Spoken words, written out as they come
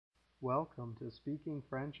Welcome to Speaking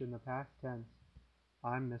French in the Past Tense.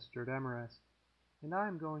 I'm Mr. Demarest, and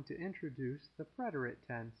I'm going to introduce the preterite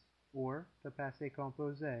tense, or the passé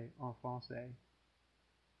composé en français.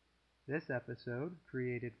 This episode,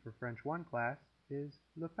 created for French 1 class, is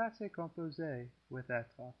le passé composé with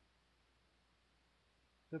être.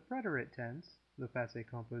 The preterite tense, le passé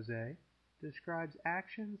composé, describes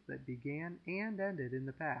actions that began and ended in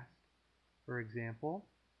the past. For example,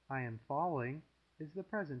 I am falling is the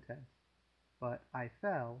present tense, but I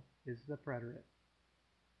fell is the preterite.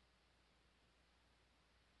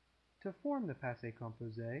 To form the passé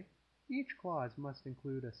composé, each clause must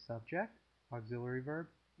include a subject, auxiliary verb,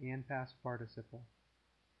 and past participle.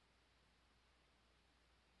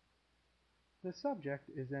 The subject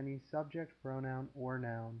is any subject, pronoun, or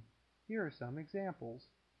noun. Here are some examples.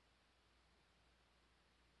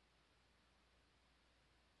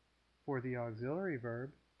 For the auxiliary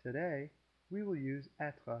verb, today, we will use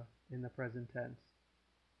être in the present tense.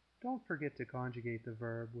 Don't forget to conjugate the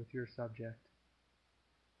verb with your subject.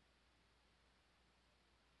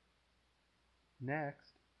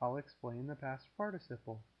 Next, I'll explain the past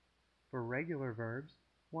participle. For regular verbs,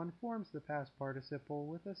 one forms the past participle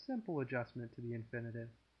with a simple adjustment to the infinitive.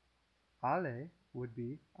 Aller would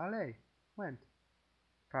be allé, went.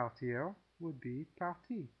 Partir would be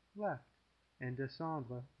parti, left. And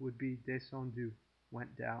descendre would be descendu,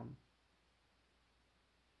 went down.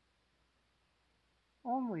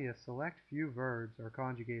 Only a select few verbs are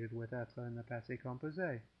conjugated with être in the passé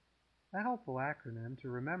composé. A helpful acronym to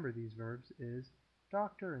remember these verbs is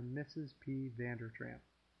Dr. and Mrs. P. Vandertramp.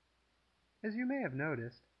 As you may have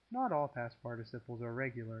noticed, not all past participles are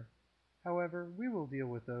regular. However, we will deal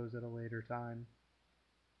with those at a later time.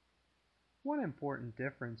 One important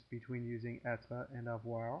difference between using être and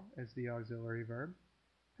avoir as the auxiliary verb,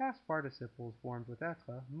 past participles formed with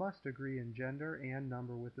être must agree in gender and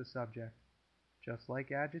number with the subject, just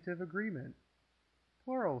like adjective agreement.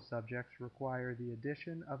 Plural subjects require the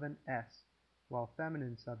addition of an s, while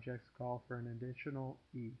feminine subjects call for an additional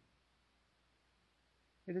e.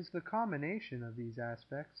 It is the combination of these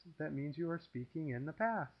aspects that means you are speaking in the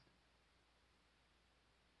past.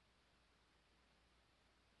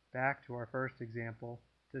 Back to our first example,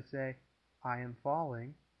 to say I am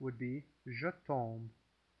falling would be je tombe,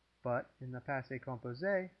 but in the passé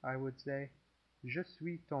composé I would say je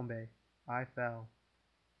suis tombé, I fell.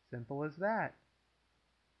 Simple as that.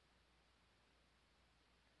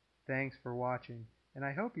 Thanks for watching, and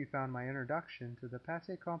I hope you found my introduction to the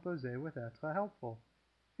passé composé with être helpful.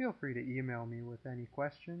 Feel free to email me with any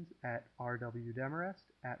questions at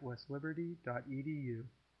rwdemarest@westliberty.edu.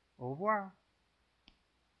 Au revoir!